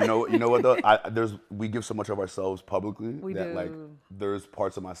up? You know what though? We give so much of ourselves publicly that like there's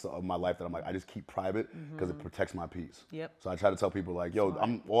parts of my life that I'm like, I just keep private because it protects my peace. So I try to tell people like, yo,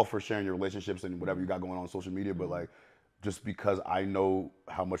 I'm all for sharing your relationships and whatever you got going on social media, but like, just because I know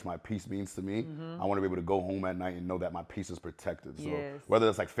how much my peace means to me, I want to be able to go home at night and know that my peace is protected. So whether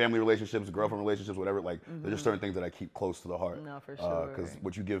it's like family relationships, girlfriend relationships, whatever, like there's just certain things that I keep close to the heart. No, for sure. Because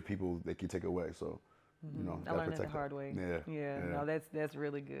what you give people, they can take away. So. You know, I learned it the hard way. No, that's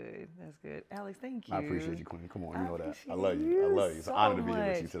really good. That's good. Alex, thank you. I appreciate you, Queen. Come on, you know that. I love you. I love you. It's an honor to be here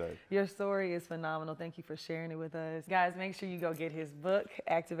with you today. Your story is phenomenal. Thank you for sharing it with us. Guys, make sure you go get his book,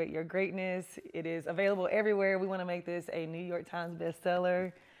 Activate Your Greatness. It is available everywhere. We want to make this a New York Times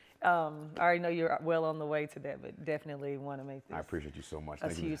bestseller. I already know you're well on the way to that, but definitely want to make this. I appreciate you so much.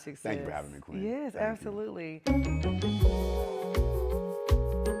 A huge success. Thank you for having me, Queen. Yes, absolutely.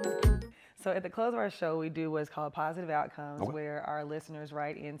 So at the close of our show, we do what's called positive outcomes, where our listeners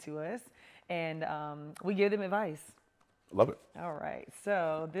write into us, and we give them advice. Love it. All right.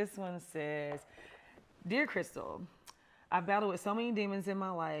 So this one says, Dear Crystal, I've battled with so many demons in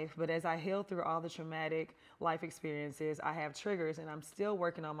my life, but as I heal through all the traumatic life experiences, I have triggers and I'm still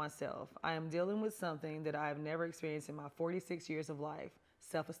working on myself. I am dealing with something that I have never experienced in my 46 years of life,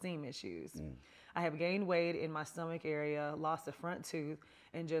 self-esteem issues. I have gained weight in my stomach area, lost a front tooth,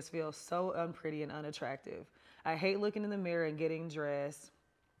 and just feel so unpretty and unattractive. I hate looking in the mirror and getting dressed.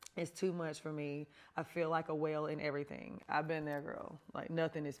 It's too much for me. I feel like a whale in everything. I've been there, girl. Like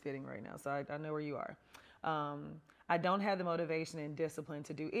nothing is fitting right now, so I know where you are. I don't have the motivation and discipline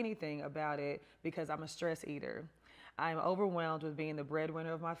to do anything about it because I'm a stress eater. I'm overwhelmed with being the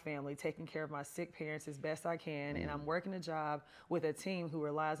breadwinner of my family, taking care of my sick parents as best I can, and I'm working a job with a team who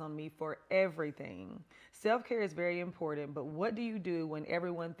relies on me for everything. Self-care is very important, but what do you do when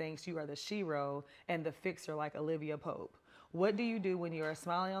everyone thinks you are the shero and the fixer like Olivia Pope? What do you do when you are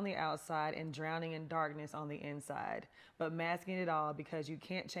smiling on the outside and drowning in darkness on the inside, but masking it all because you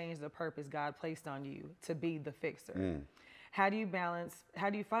can't change the purpose God placed on you to be the fixer? How do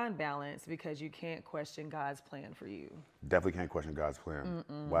you find balance because you can't question God's plan for you? Definitely can't question God's plan.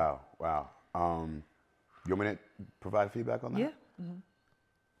 Wow. You want me to provide feedback on that? Yeah.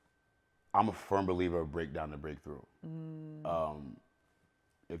 I'm a firm believer of breakdown to breakthrough.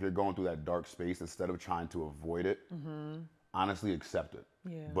 If you're going through that dark space, instead of trying to avoid it, honestly accept it.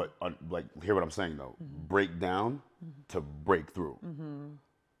 Yeah. But like, hear what I'm saying though. Break down to break through.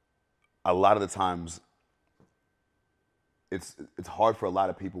 A lot of the times, it's hard for a lot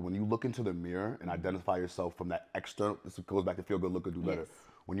of people when you look into the mirror and identify yourself from that external. This goes back to feel good, look good, do better. Yes.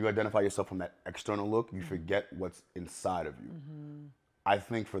 When you identify yourself from that external look, you forget what's inside of you. I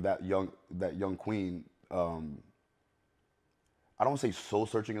think for that young queen, I don't say soul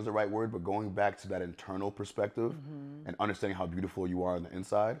searching is the right word, but going back to that internal perspective and understanding how beautiful you are on the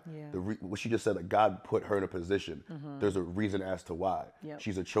inside. Yeah. What she just said, that God put her in a position. There's a reason as to why.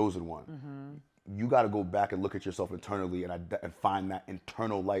 She's a chosen one. You got to go back and look at yourself internally and find that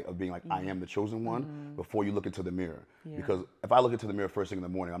internal light of being like, I am the chosen one, before you look into the mirror. Yeah. Because if I look into the mirror first thing in the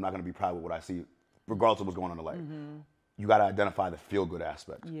morning, I'm not going to be proud with what I see, regardless of what's going on in the light. You got to identify the feel good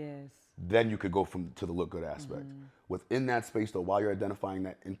aspect. Yes. Then you could go to the look good aspect. Within that space though, while you're identifying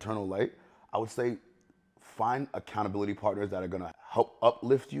that internal light, I would say find accountability partners that are gonna help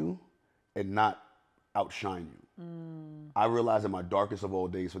uplift you and not outshine you. I realize in my darkest of all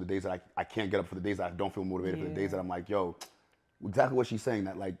days, for the days that I can't get up, for the days that I don't feel motivated, for the days that I'm like, yo, exactly what she's saying,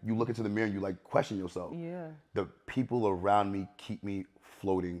 that like you look into the mirror and you like question yourself. Yeah. The people around me keep me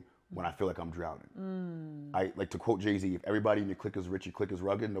floating when I feel like I'm drowning. I like to quote Jay-Z, if everybody in your clique is rich, your clique is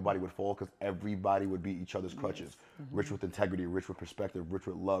rugged, nobody would fall because everybody would be each other's crutches. Rich with integrity, rich with perspective, rich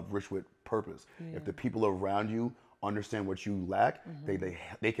with love, rich with purpose. If the people around you understand what you lack,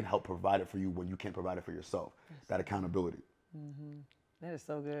 they can help provide it for you when you can't provide it for yourself. That accountability. That is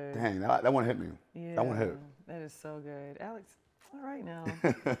so good. Dang, that one hit me. Yeah, that one hit. That is so good. Alex, all right now.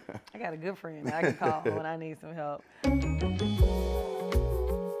 I got a good friend I can call when I need some help.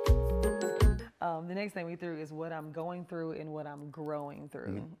 The next thing we threw is what I'm going through and what I'm growing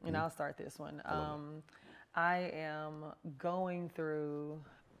through. And I'll start this one. I am going through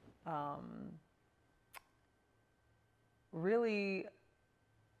really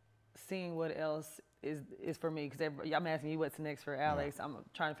seeing what else is for me. Because I'm asking you what's next for Alex. I'm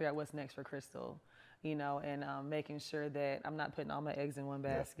trying to figure out what's next for Crystal, you know, and making sure that I'm not putting all my eggs in one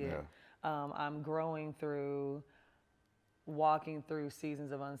basket. I'm growing through walking through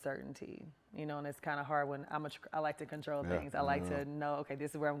seasons of uncertainty, you know, and it's kind of hard when I like to control things. I like to know, okay,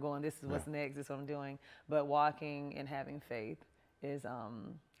 this is where I'm going, this is what's next, this is what I'm doing. But walking and having faith is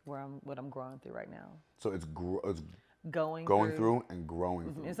what I'm growing through right now. So it's going through and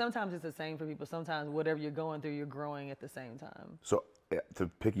growing through. And sometimes it's the same for people. Sometimes whatever you're going through, you're growing at the same time. So to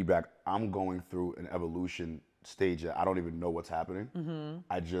piggyback, I'm going through an evolution stage that I don't even know what's happening. In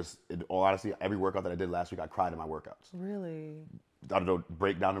all honesty, every workout that I did last week, I cried in my workouts. Really? I don't know,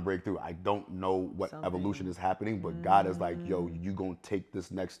 breakdown and breakthrough. I don't know what evolution is happening, but God is like, yo, you gonna take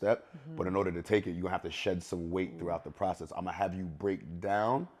this next step, but in order to take it, you're gonna have to shed some weight throughout the process. I'm gonna have you break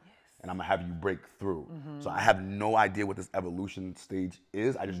down and I'm gonna have you break through. So I have no idea what this evolution stage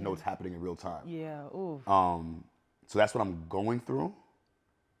is. I just know it's happening in real time. Yeah, ooh. So that's what I'm going through.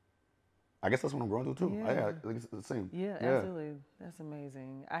 I guess that's what I'm going through too. Yeah. I think it's the same. Yeah, absolutely. That's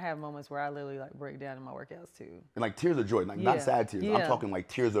amazing. I have moments where I literally like break down in my workouts too. And like tears of joy, like not sad tears. I'm talking like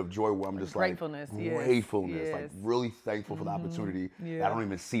tears of joy where I'm just gratefulness, like gratefulness, like really thankful for the opportunity that I don't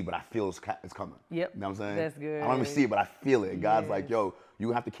even see, but I feel it's coming. Yep. You know what I'm saying? That's good. I don't even see it, but I feel it. And God's like, yo,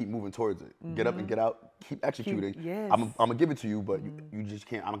 you have to keep moving towards it. Get up and get out, keep executing. Yes. I'm gonna give it to you, but you just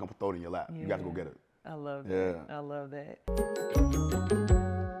can't, I'm not gonna throw it in your lap. You got to go get it. I love that. I love that.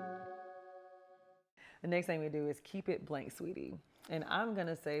 The next thing we do is keep it blank, sweetie. And I'm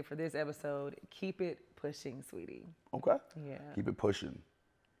gonna say for this episode, keep it pushing, sweetie. Okay. Yeah. Keep it pushing.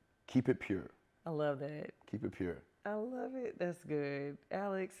 Keep it pure. I love that. Keep it pure. I love it. That's good.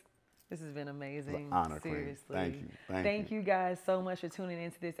 Alex, this has been amazing. It's an honor, seriously. Queen. Thank you. Thank you guys so much for tuning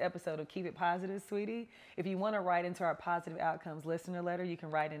into this episode of Keep It Positive, Sweetie. If you want to write into our Positive Outcomes listener letter, you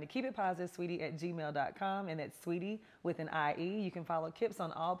can write into keepitpositivesweetie@gmail.com, and that's sweetie with an IE. You can follow Kips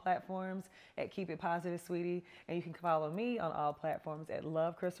on all platforms at Keep It Positive, Sweetie, and you can follow me on all platforms at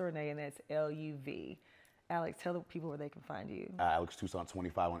Love Crystal Renee, and that's LUV. Alex, tell the people where they can find you. Alex Toussaint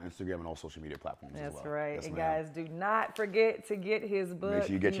 25 on Instagram and all social media platforms as well. That's right. Yes, and ma'am. guys, do not forget to get his book. Make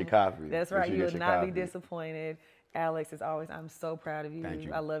sure you get your copy. That's right. You will not be disappointed. Alex, as always, I'm so proud of you. Thank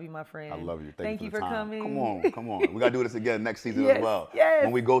you. I love you, my friend. I love you. Thank you for coming. Come on. We got to do this again next season as well. Yes.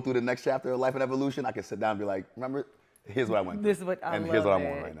 When we go through the next chapter of Life and Evolution, I can sit down and be like, remember, here's what I went through. This is what I and love here's what that.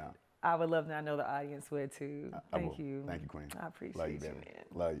 I'm on right now. I would love to. I know the audience would too. Thank you. Thank you, Queen. I appreciate love you, you, baby. man.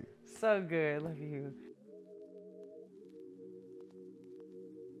 Love you. So good. Love you.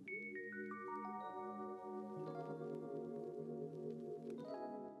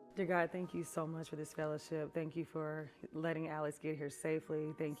 Dear God, thank you so much for this fellowship. Thank you for letting Alex get here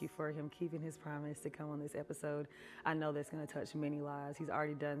safely. Thank you for him keeping his promise to come on this episode. I know that's going to touch many lives. He's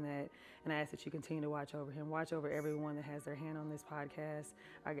already done that. And I ask that you continue to watch over him. Watch over everyone that has their hand on this podcast.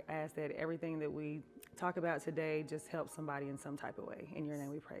 I ask that everything that we talk about today just helps somebody in some type of way. In your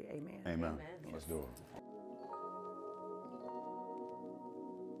name we pray. Amen. Amen. Let's do it.